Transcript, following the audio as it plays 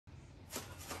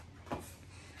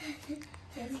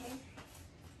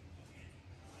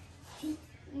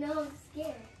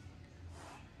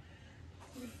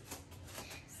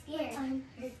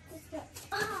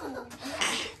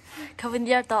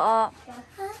Windier to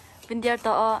Windier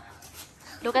to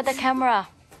look at the camera.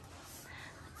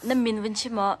 The min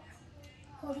winchimo.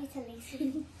 Holy to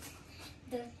lazy.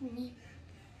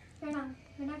 We're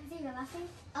not seeing the last thing?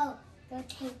 Oh, the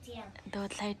tape deal.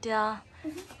 Dawt lại tia.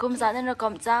 Cũng dạo nên nó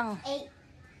cầm trăng. 8.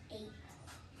 8.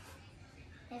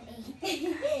 And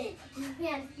 8.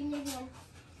 Yeah, give me again.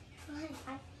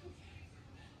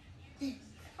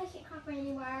 I can't copy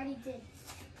anymore, I already did.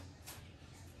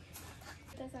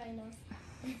 That's all I know.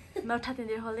 Nó thật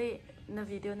tình Holly. The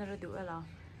video nó do it all.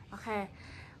 Okay.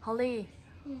 Holly,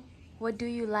 what do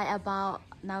you like about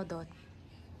now Dawt?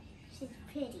 She's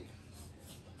pretty.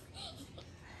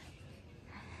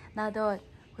 Now Dawt,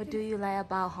 what do you like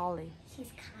about Holly?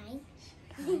 She's kind.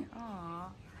 Aww.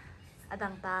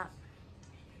 Adang ta.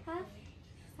 Huh?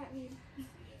 What's that mean?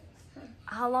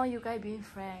 How long you guys been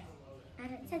friends?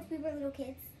 Since we were little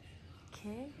kids.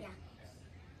 Okay. Yeah.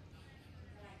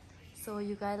 So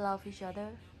you guys love each other?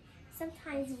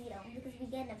 Sometimes we don't because we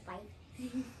get in a fight.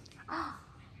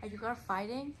 Are you guys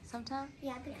fighting sometimes?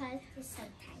 Yeah, because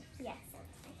sometimes. Yeah,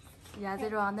 sometimes. Yeah, they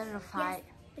run in a fight.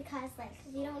 Yes, because like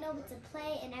we don't know what to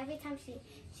play, and every time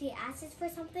she asks us for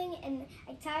something, and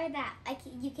I tell her that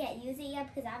you can't use it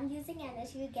yet because I'm using it, and then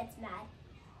she gets mad.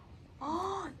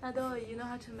 Oh, Nado, you know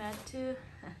how to math too.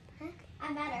 Huh?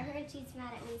 I'm mad at her, and she's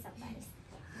mad at me sometimes.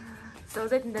 So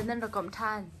dây tình đến là cộng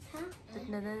than. Huh?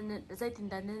 Dây tình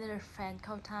đến là fan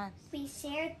câu than. We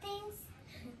share things,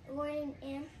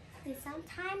 and we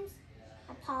sometimes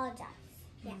apologize.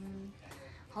 Yeah.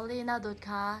 Holly, now Dawt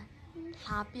ka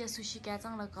happy sushi ka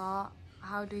chang la ko.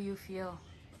 How do you feel?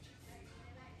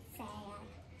 Sad.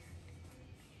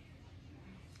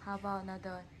 How about now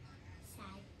Dawt?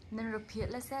 Sad. Nên repeat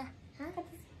let's say. Huh?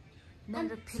 Nên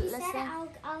repeat She let's said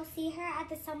say. I'll see her at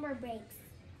the summer breaks.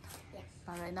 Yeah.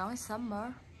 But right now it's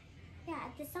summer. Yeah,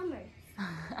 at the summer.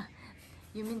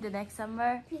 You mean the next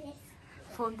summer? Yes.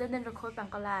 Phone tên nên record bằng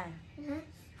câu lại.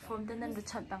 Phone tên nên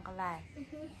record bằng câu lại.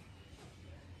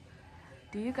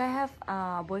 Do you guys have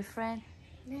a boyfriend?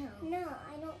 No. No,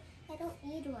 I don't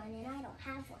need one, and I don't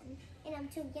have one, and I'm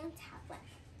too young to have one.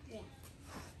 Yeah.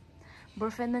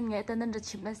 Boyfriend nên nghe tên nên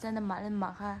chim lên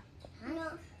mặt ha.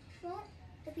 No. What?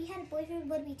 If we had a boyfriend,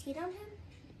 would we cheat on him?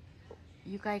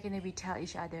 You guys gonna be tell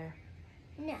each other.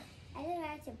 No. I didn't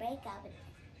have to break up with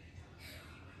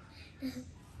him.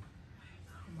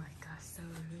 Oh my god, so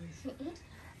rude.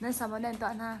 Nên sắm nên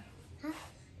tận ha. Huh?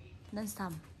 Nên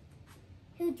sắm.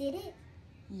 Who did it?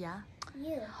 Yeah.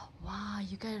 You. Wow,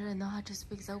 you guys don't know how to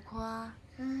speak Zokwa.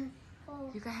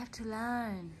 Oh. You guys have to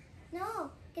learn. No.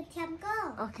 Good time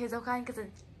go. Okay, Zokan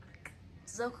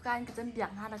cái chân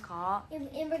biếng ha là khó. And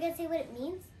we're gonna say what it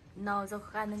means? No,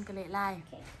 Zokan nên cái lệ lại.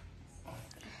 Okay.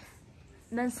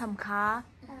 Nên sắm khá.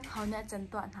 Họ nè chân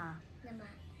tuan ha. Nama.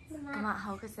 Cái mà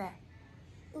hậu cái xe.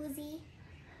 Uzi.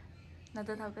 Nó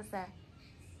tôi thâu cái xe.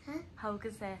 Huh? Hậu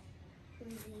cái xe.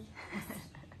 Uzi.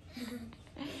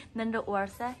 Nên được uar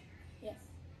xe. Yes.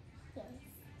 Yes.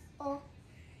 Oh.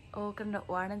 Ô, cần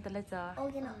được uar nên tôi lấy giờ.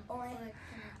 Oh, you know. Oh.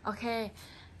 Okay.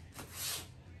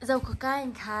 Dâu có cái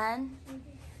anh khán.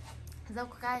 Dâu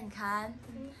có cái anh khán.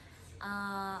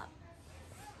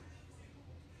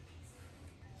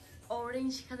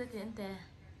 Orange ka din te.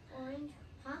 Orange.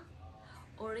 Huh?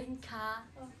 Orange ka.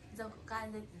 Dâu có cái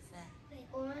anh din te. Wait,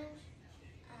 orange.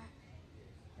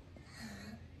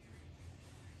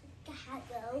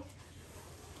 Gahago.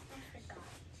 I forgot.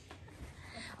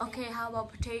 Okay, how about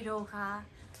potato ka?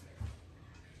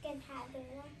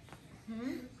 Gahago.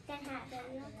 Gahago.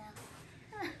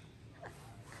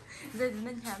 Dây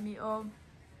nên nhà mi ôm.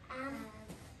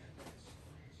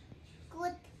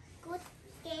 Good.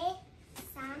 Gay.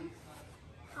 Sam.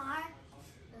 Har.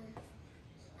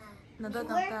 Nó đâu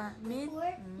đâu ta. Meat.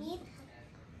 Meat.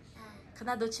 Khả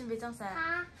năng đồ chim với trong xe.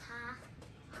 Ha.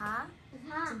 Hả?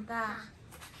 Ha. Chúng ta.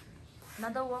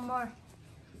 Another one more.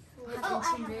 Oh,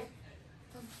 I have it.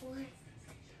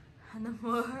 No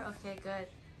more. Okay, good.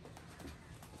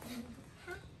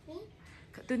 Huh? Me?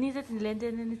 Tôi nghĩ rất lên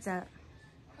trên nên chả.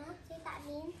 Huh? Say that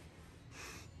mean?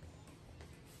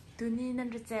 Tôi nghĩ nên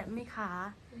rất mi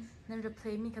khá. Nên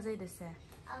replay mi cái gì đấy xe.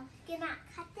 Gonna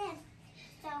cut them.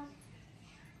 So,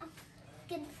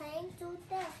 can playing do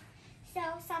this. So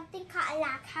something cut a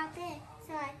lock out there.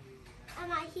 So I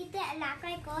might hit that lock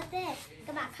like go there.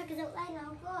 Các bạn cut cái dấu lại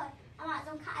nó rồi. I might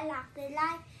don't cut a lock the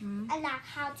line. A lock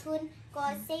how to go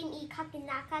same e cut cái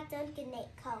lock cut don't get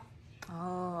neck coat.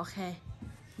 Oh, okay.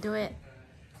 Do it.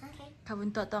 Okay.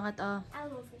 Kawin to at all. I'll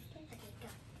move first. Okay, go.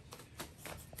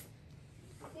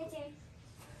 Your turn.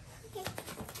 Okay.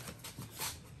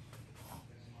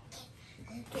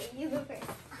 Okay, you go first.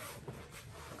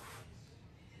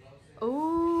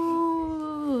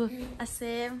 Ooh,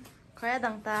 same. Kaya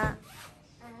dang ta.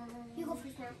 You go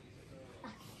first now.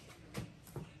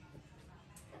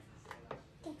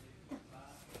 Okay.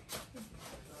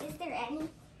 Is there any?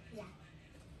 Yeah.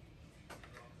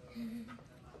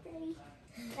 Ready?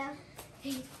 Go.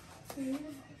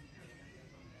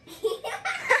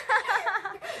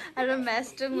 I don't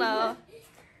mess too low.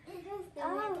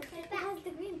 Oh, that has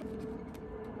the green.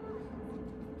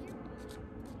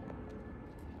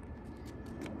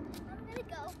 I'm gonna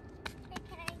go.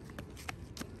 Okay.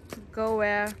 Go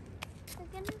where?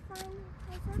 We're gonna find.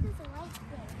 I saw there's a light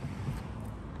there.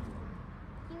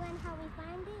 Do you want how we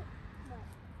find it?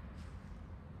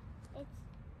 What?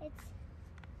 It's.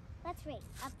 Let's race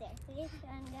up there. Please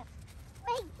and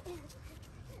wait.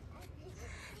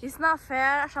 It's not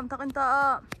fair. Asham takin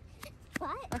to.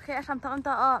 What? Okay, asham takin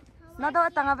to. Nado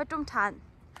tanga vetum tan.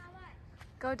 How much?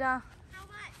 Go down. How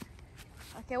much?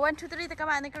 Okay, 1, 2, 3. Taka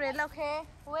ma ni grade la. Okay,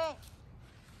 wait.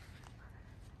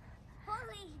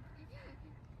 Holy.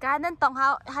 การนั่นต้องเขา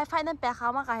ให้ไฟนั่นแปะเขา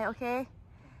มาไกลโอเค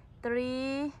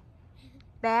 3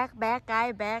 back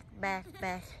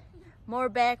more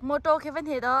back moto Kevin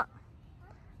hit up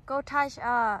go touch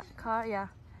car yeah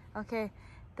okay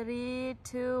 3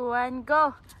 2 1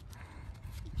 go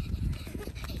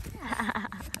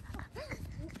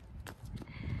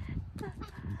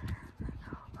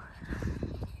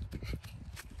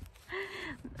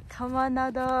come on now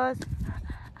those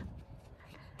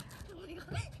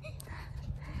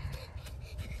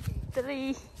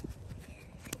three.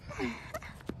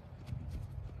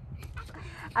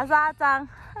 Azatang.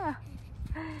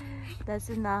 That's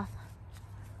enough.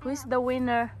 Who's the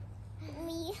winner?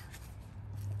 Me.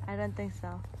 I don't think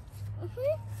so.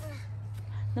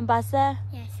 Nambasa?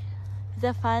 Yes. Is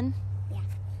that fun? Yeah.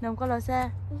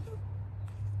 Namkolose?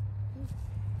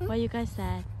 What you guys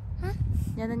said? Huh?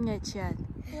 Yanan ngay chat.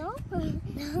 No.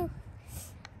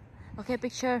 Okay,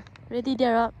 picture. Ready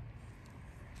there up.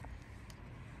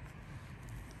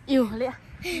 Ew, Leah.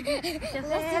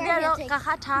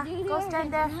 Kakata. Go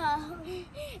stand there.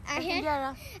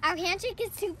 Our handshake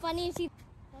is too funny.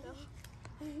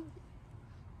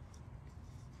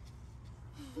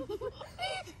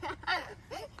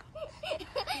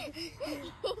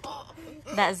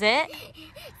 That's it?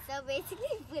 So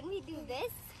basically, when we do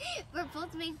this, we're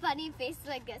supposed to make funny faces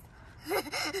like this.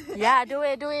 Yeah, do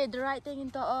it. The right thing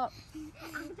into up.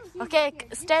 Okay,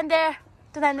 stand there.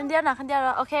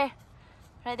 Okay.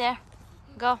 Right there.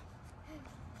 Go.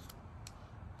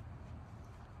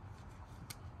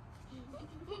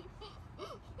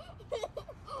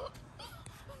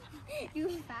 Do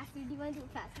it faster. Do you want to do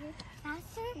it faster?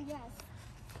 Faster? Yes.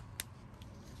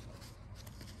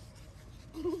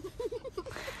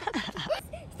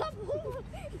 Stop.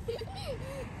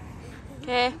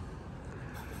 Okay.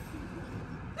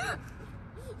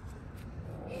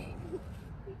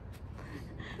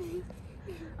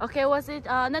 Okay, was it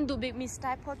nan do big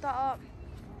mistake photo up.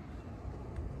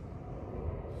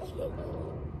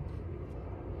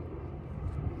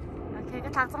 Okay,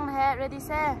 cái thằng trong này ready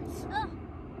xe.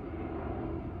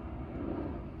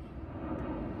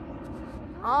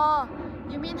 Oh,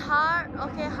 you mean heart?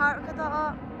 Okay, heart cái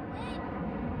đó.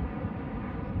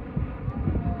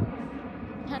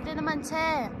 Heart din naman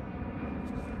xe.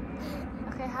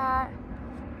 Okay, heart.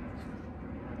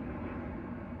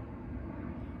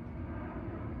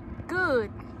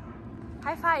 Good.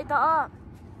 High five ito up.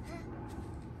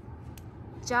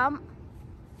 Jump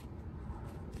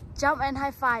and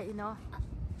high five, you know.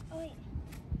 Oh, wait.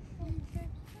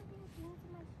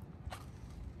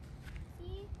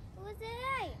 See? What was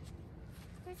it?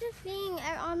 There's a thing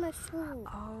on my shoe.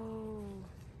 Oh.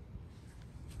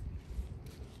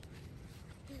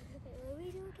 What do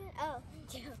we do again? Oh,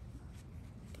 jump.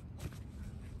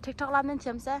 TikTok làm nên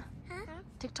chiếm xe. Huh?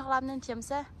 TikTok làm nên chiếm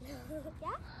xe.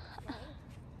 Yeah?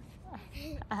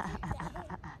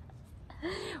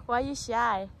 Why are you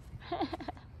shy?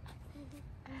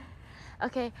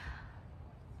 Okay.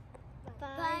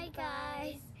 Bye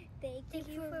guys. Thank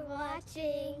you for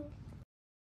watching.